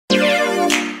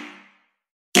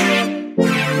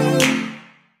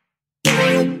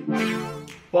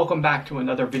Welcome back to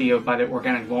another video by the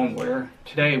Organic Lawnmower.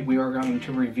 Today we are going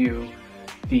to review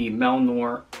the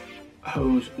Melnor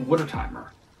Hose Water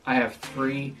Timer. I have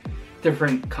three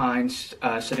different kinds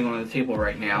sitting on the table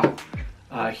right now.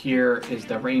 Here is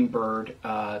the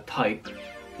Rainbird type.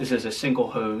 This is a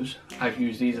single hose. I've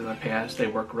used these in the past. They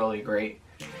work really great.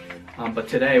 But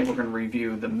today we're going to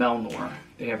review the Melnor.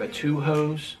 They have a 2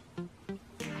 hose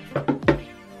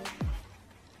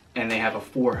and they have a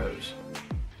 4 hose.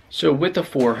 So with the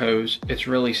 4 hose, it's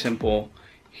really simple.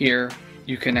 Here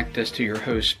you connect this to your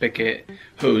hose spigot,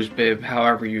 hose bib,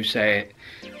 however you say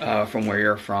it, from where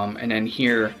you're from. And then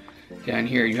here, down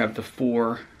here, you have the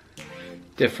 4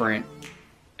 different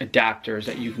adapters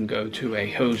that you can go to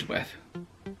a hose with.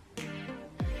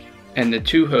 And the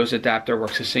 2 hose adapter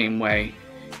works the same way.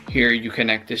 Here you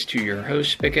connect this to your hose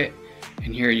spigot,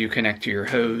 and here you connect to your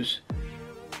hose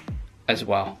as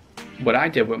well. What I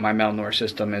did with my Melnor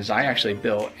system is I actually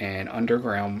built an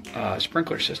underground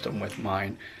sprinkler system with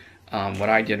mine. What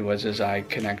I did was I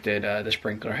connected the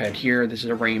sprinkler head here. This is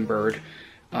a Rainbird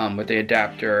with the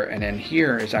adapter, and then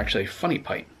here is actually funny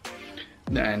pipe.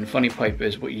 And funny pipe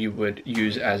is what you would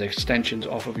use as extensions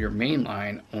off of your main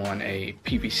line on a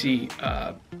PVC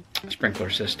sprinkler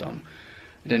system.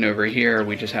 And then over here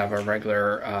we just have a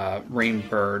regular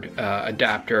Rainbird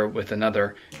adapter with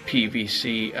another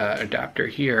PVC adapter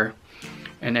here.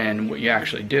 And then what you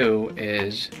actually do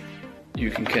is you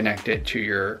can connect it to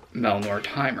your Melnor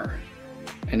timer.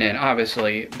 And then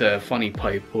obviously the funny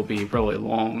pipe will be really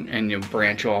long and you'll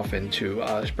branch off into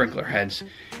sprinkler heads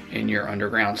in your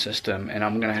underground system. And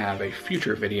I'm gonna have a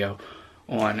future video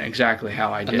on exactly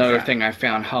how I did that. Another thing I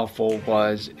found helpful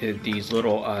was these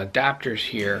little adapters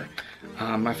here.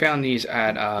 I found these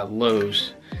at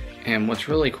Lowe's. And what's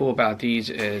really cool about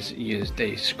these is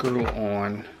they screw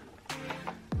on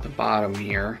the bottom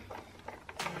here,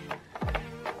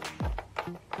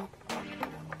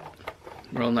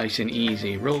 real nice and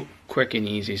easy, real quick and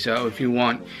easy. So if you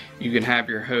want, you can have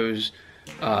your hose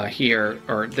here,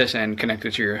 or this end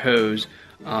connected to your hose,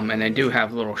 and they do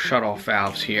have little shut-off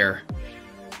valves here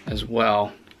as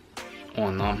well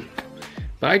on them.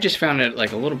 But I just found it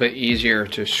like a little bit easier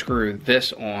to screw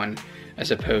this on as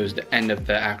opposed to the end of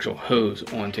the actual hose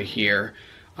onto here.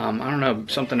 I don't know,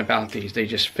 something about these, they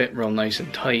just fit real nice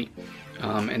and tight,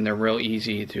 and they're real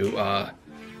easy to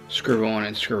screw on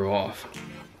and screw off.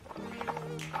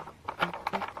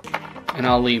 And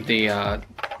I'll leave the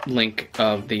link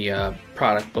of the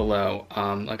product below.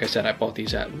 Like I said, I bought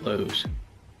these at Lowe's.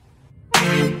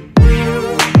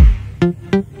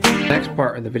 Next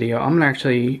part of the video, I'm going to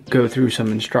actually go through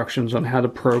some instructions on how to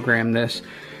program this.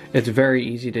 It's very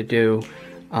easy to do.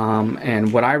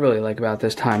 And what I really like about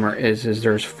this timer is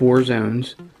there's 4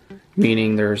 zones,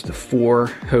 meaning there's the 4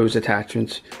 hose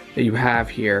attachments that you have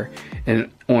here,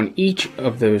 and on each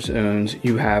of those zones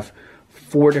you have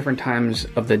 4 different times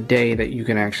of the day that you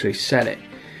can actually set it.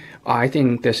 I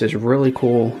think this is really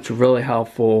cool. It's really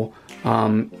helpful.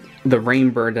 The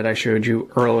Rainbird that I showed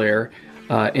you earlier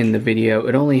in the video,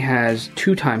 it only has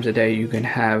 2 times a day you can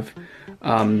have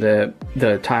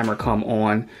the timer come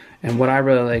on. And what I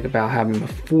really like about having the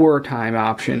 4 time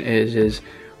option is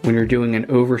when you're doing an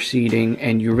overseeding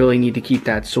and you really need to keep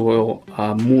that soil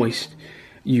moist,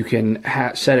 you can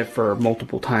set it for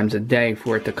multiple times a day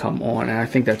for it to come on. And I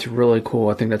think that's really cool.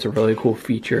 I think that's a really cool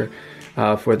feature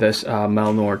for this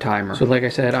Melnor timer. So like I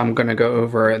said, I'm going to go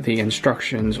over the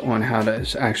instructions on how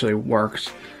this actually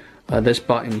works. This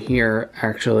button here,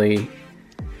 actually,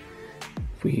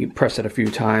 if we press it a few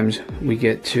times, we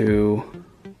get to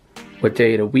what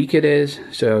day of the week it is.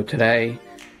 So today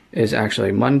is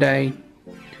actually Monday,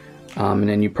 and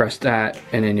then you press that,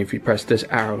 and then if you press this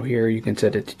arrow here, you can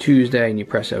set it to Tuesday, and you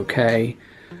press OK,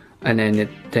 and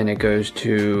then it goes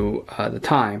to the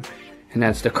time, and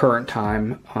that's the current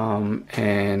time.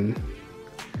 And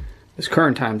this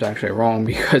current time is actually wrong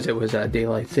because it was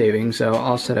daylight saving, so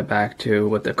I'll set it back to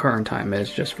what the current time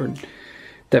is just for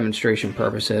demonstration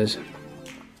purposes.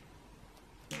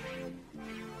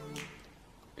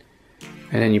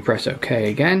 And then you press OK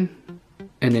again,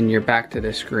 and then you're back to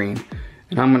this screen.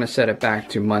 And I'm going to set it back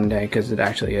to Monday because it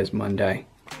actually is Monday.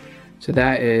 So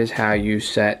that is how you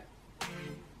set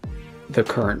the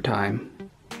current time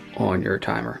on your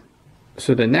timer.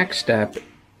 So the next step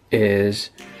is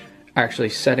actually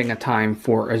setting a time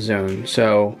for a zone.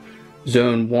 So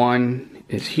zone 1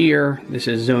 is here. This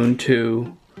is zone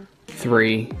 2,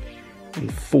 3,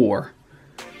 and 4.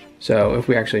 So if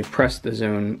we actually press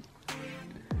the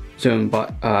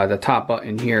the top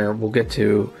button here, we'll get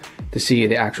to see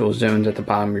the actual zones at the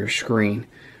bottom of your screen.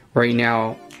 Right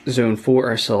now zone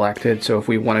 4 is selected, so if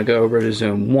we want to go over to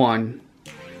zone 1,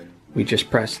 we just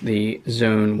press the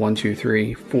zone 1, 2,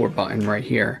 3, 4 button right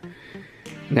here.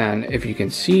 Now, if you can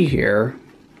see here,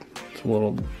 it's a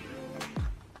little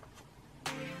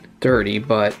dirty,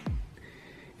 but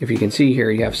if you can see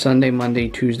here, you have Sunday, Monday,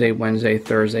 Tuesday, Wednesday,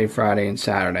 Thursday, Friday, and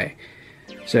Saturday.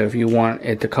 So if you want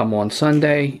it to come on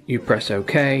Sunday, you press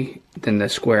OK, then the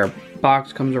square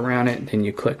box comes around it, then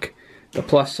you click the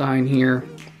plus sign here,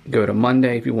 go to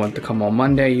Monday. If you want it to come on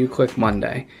Monday, you click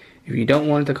Monday. If you don't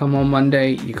want it to come on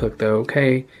Monday, you click the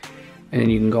OK, and then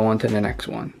you can go on to the next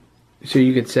one. So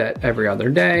you could set every other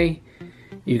day,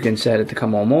 you can set it to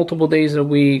come on multiple days a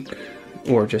week,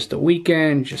 or just a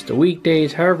weekend, just the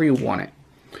weekdays, however you want it.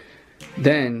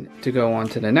 Then to go on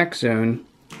to the next zone,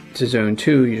 to zone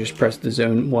 2, you just press the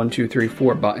zone 1, 2, 3,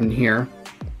 4 button here,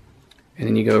 and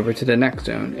then you go over to the next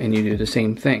zone and you do the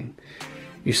same thing.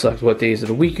 You select what days of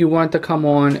the week you want to come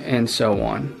on, and so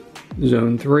on.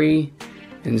 Zone 3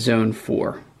 and zone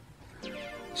 4.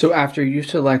 So after you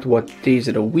select what days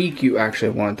of the week you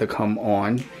actually want it to come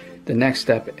on, the next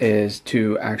step is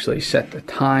to actually set the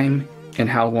time and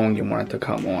how long you want it to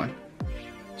come on.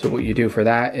 So what you do for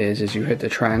that is you hit the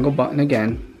triangle button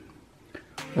again.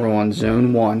 We're on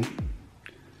zone 1,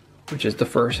 which is the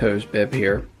first hose bib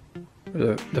here,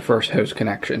 the first hose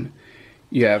connection.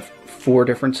 You have 4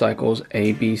 different cycles,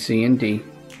 A, B, C, and D.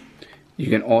 You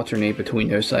can alternate between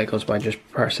those cycles by just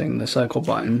pressing the cycle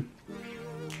button.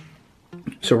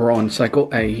 So we're on cycle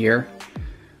A here.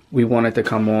 We want it to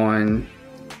come on,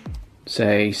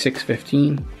 say,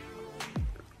 6:15.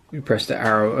 We press the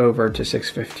arrow over to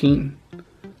 6:15,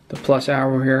 the plus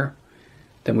arrow here.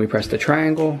 Then we press the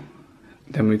triangle.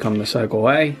 Then we come to cycle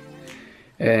A.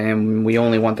 And we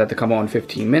only want that to come on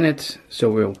 15 minutes. So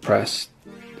we'll press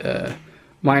the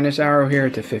minus arrow here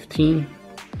to 15.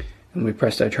 And we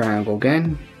press that triangle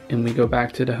again. And we go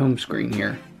back to the home screen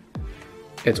here.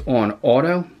 It's on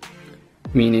auto,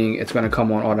 meaning it's going to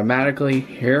come on automatically.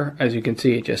 Here, as you can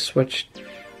see, it just switched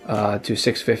to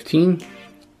 6:15.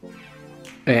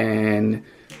 And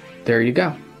there you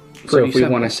go. So if we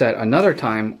want to set another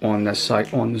time on the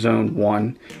site on zone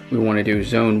 1, we want to do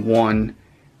zone 1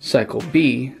 cycle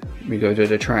B. We go to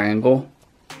the triangle.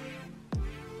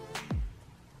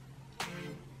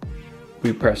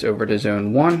 We press over to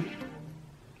zone 1.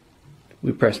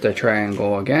 We press the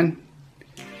triangle again.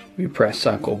 We press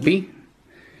cycle B.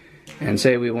 And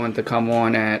say we want to come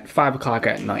on at 5 o'clock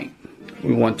at night.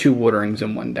 We want 2 waterings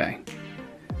in one day.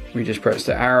 We just press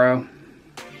the arrow.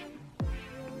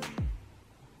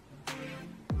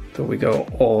 So we go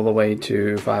all the way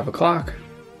to 5 o'clock.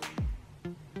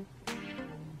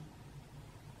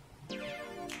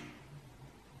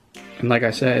 And like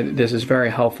I said, this is very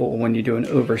helpful when you do an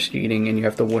overseeding and you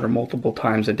have to water multiple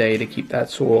times a day to keep that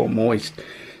soil moist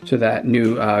so that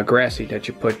new grass seed that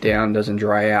you put down doesn't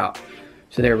dry out.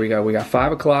 So there we go. We got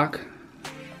 5 o'clock,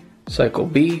 cycle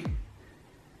B,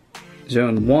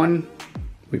 zone 1.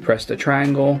 We press the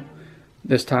triangle.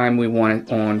 This time we want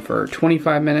it on for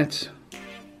 25 minutes.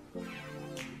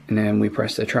 And then we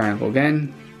press the triangle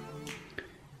again.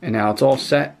 And now it's all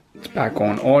set. It's back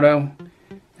on auto.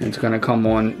 And it's going to come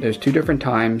on those 2 different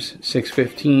times,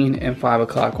 6:15 and 5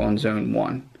 o'clock on zone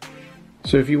 1.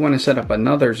 So if you want to set up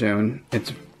another zone,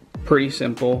 it's pretty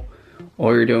simple.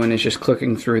 All you're doing is just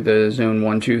clicking through the zone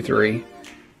 1, 2, 3.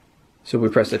 So we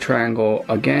press the triangle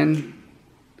again.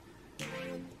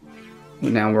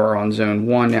 Now we're on zone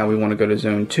 1. Now we want to go to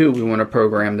zone 2. We want to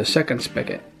program the second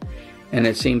spigot. And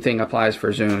the same thing applies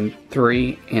for zone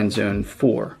 3 and zone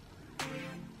 4.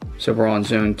 So we're on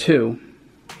zone 2.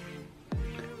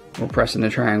 We're pressing the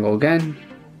triangle again.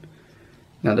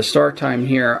 Now the start time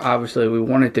here, obviously we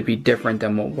want it to be different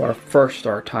than what our first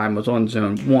start time was on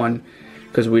zone 1,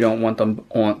 because we don't want them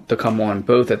to come on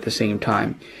both at the same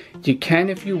time. You can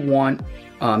if you want,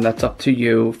 that's up to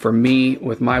you. For me,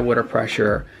 with my water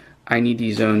pressure, I need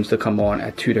these zones to come on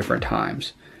at 2 different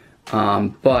times.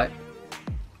 But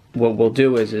what we'll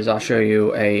do is I'll show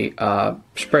you a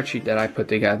spreadsheet that I put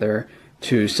together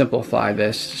to simplify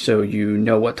this so you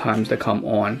know what times to come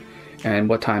on and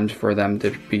what times for them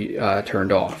to be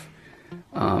turned off.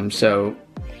 So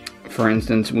for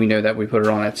instance, we know that we put it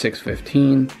on at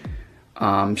 6:15.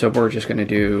 So we're just going to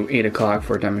do 8 o'clock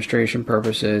for demonstration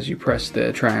purposes. You press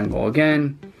the triangle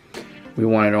again. We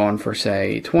want it on for,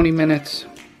 say, 20 minutes.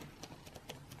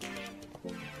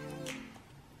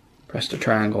 Press the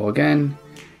triangle again,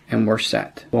 and we're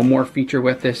set. One more feature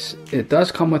with this, it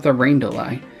does come with a rain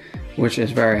delay, which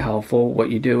is very helpful. What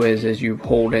you do is you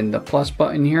hold in the plus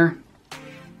button here,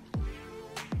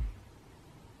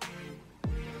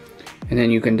 and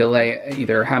then you can delay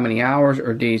either how many hours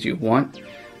or days you want.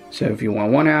 So if you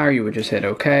want 1 hour, you would just hit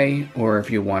OK, or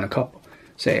if you want a couple,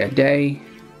 say a day,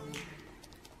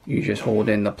 You just hold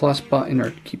in the plus button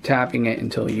or keep tapping it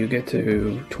until you get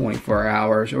to 24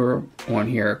 hours, or on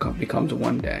here it becomes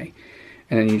 1 day.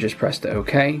 And then you just press the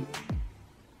OK.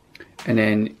 And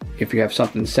then if you have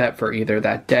something set for either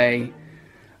that day,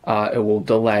 it will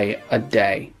delay a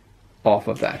day off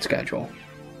of that schedule.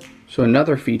 So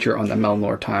another feature on the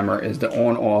Melnor timer is the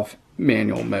on-off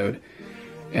manual mode.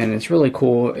 And it's really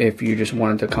cool if you just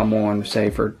wanted to come on, say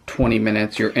for 20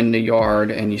 minutes, you're in the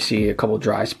yard and you see a couple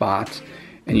dry spots,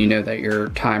 and you know that your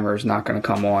timer is not going to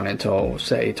come on until,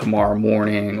 say, tomorrow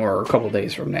morning or a couple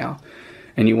days from now,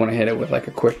 and you want to hit it with like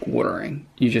a quick watering.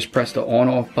 You just press the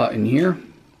on-off button here.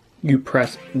 You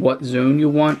press what zone you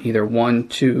want, either 1,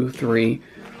 2, 3,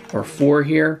 or 4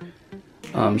 here.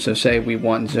 So say we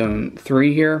want zone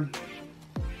 3 here.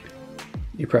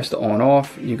 You press the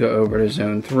on-off, you go over to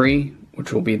zone 3,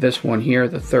 which will be this one here,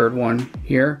 the third one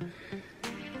here.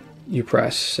 You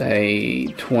press, say,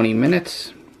 20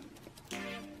 minutes.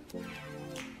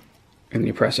 And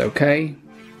you press OK.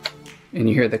 And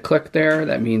you hear the click there.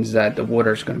 That means that the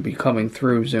water is going to be coming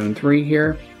through zone 3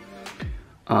 here.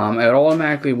 It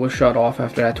automatically will shut off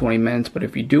after that 20 minutes, but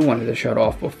if you do want it to shut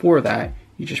off before that,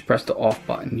 you just press the off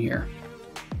button here.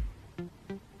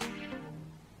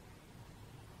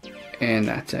 And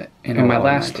that's it. And my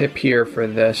last tip here for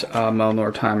this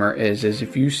Melnor timer is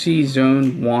if you see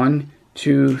zone 1,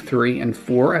 2, 3, and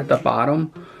 4 at the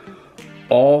bottom,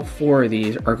 all 4 of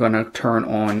these are going to turn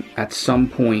on at some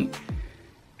point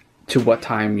to what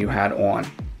time you had on.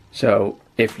 So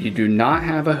if you do not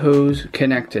have a hose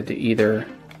connected to either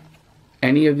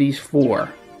any of these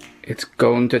 4, it's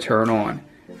going to turn on.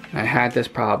 I had this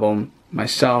problem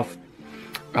myself.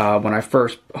 When I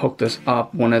first hooked this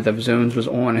up, one of the zones was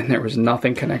on and there was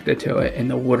nothing connected to it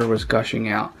and the water was gushing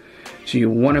out. So you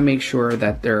want to make sure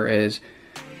that there is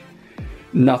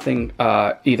nothing,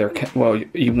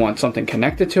 you want something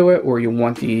connected to it, or you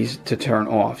want these to turn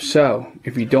off. So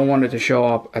if you don't want it to show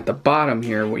up at the bottom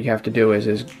here, what you have to do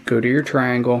is go to your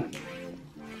triangle,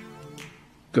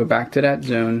 go back to that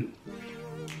zone.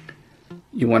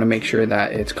 You want to make sure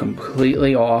that it's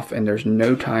completely off and there's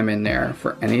no time in there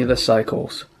for any of the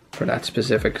cycles for that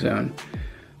specific zone.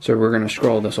 So we're going to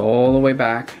scroll this all the way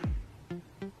back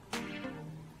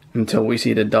until we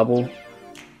see the double,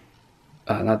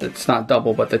 it's not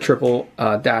double, but the triple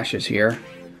dashes here.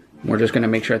 We're just going to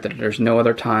make sure that there's no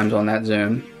other times on that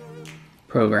zone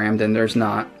programmed, and there's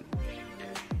not.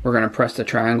 We're going to press the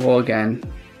triangle again.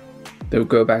 They'll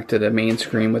go back to the main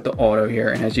screen with the auto here,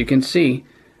 and as you can see,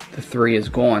 the 3 is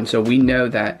gone. So we know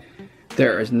that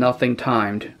there is nothing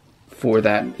timed for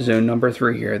that zone number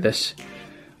 3 here, this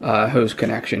hose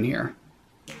connection here.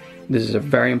 This is a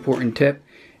very important tip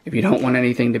if you don't want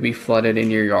anything to be flooded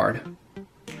in your yard.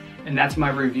 And that's my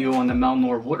review on the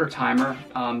Melnor Water Timer.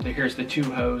 Here's the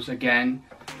 2 hose again.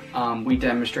 We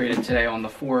demonstrated today on the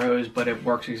 4 hose, but it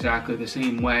works exactly the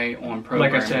same way on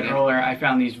programming. Like I said earlier, I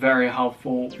found these very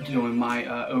helpful doing my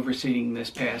overseeding this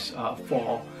past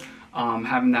fall.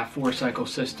 Having that 4 cycle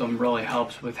system really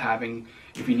helps with having,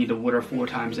 if you need to water 4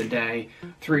 times a day,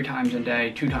 3 times a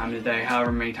day, 2 times a day,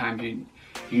 however many times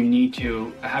you need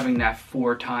to, having that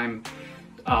 4 time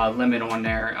limit on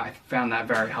there, I found that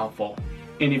very helpful.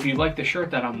 And if you like the shirt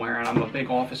that I'm wearing, I'm a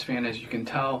big Office fan, as you can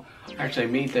tell. I actually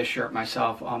made this shirt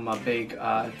myself. I'm a big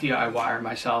DIYer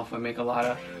myself. I make a lot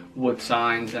of wood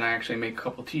signs, and I actually make a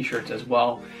couple t-shirts as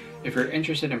well. If you're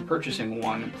interested in purchasing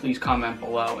one, please comment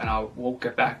below and we'll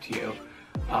get back to you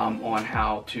on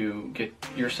how to get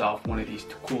yourself one of these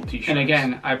cool t-shirts. And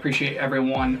again, I appreciate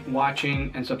everyone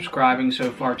watching and subscribing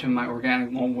so far to my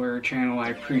Organic Lawnmower channel. I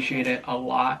appreciate it a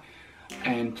lot.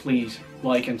 And please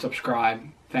like and subscribe.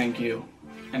 Thank you.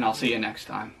 And I'll see you next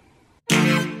time.